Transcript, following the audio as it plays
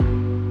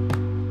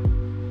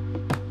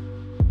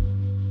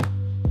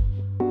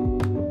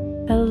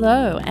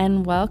Hello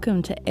and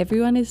welcome to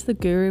Everyone is the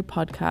Guru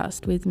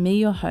podcast with me,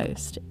 your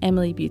host,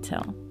 Emily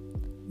Butel.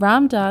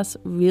 Ram Dass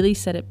really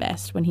said it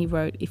best when he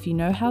wrote, "If you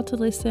know how to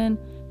listen,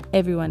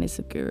 everyone is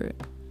a guru."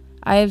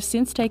 I have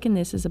since taken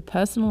this as a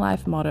personal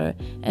life motto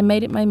and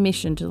made it my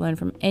mission to learn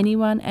from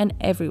anyone and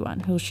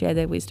everyone who will share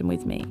their wisdom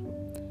with me.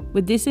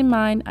 With this in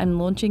mind, I'm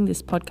launching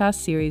this podcast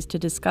series to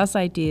discuss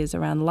ideas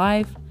around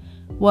life,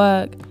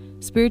 work,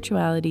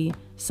 spirituality,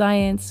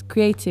 science,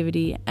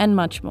 creativity, and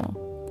much more.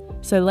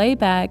 So lay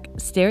back,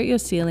 stare at your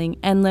ceiling,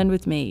 and learn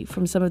with me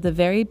from some of the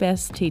very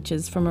best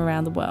teachers from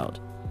around the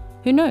world.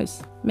 Who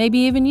knows, maybe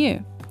even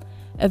you.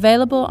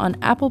 Available on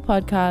Apple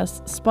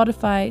Podcasts,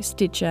 Spotify,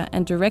 Stitcher,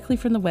 and directly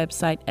from the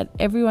website at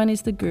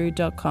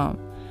everyoneistheguru.com.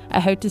 I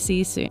hope to see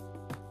you soon.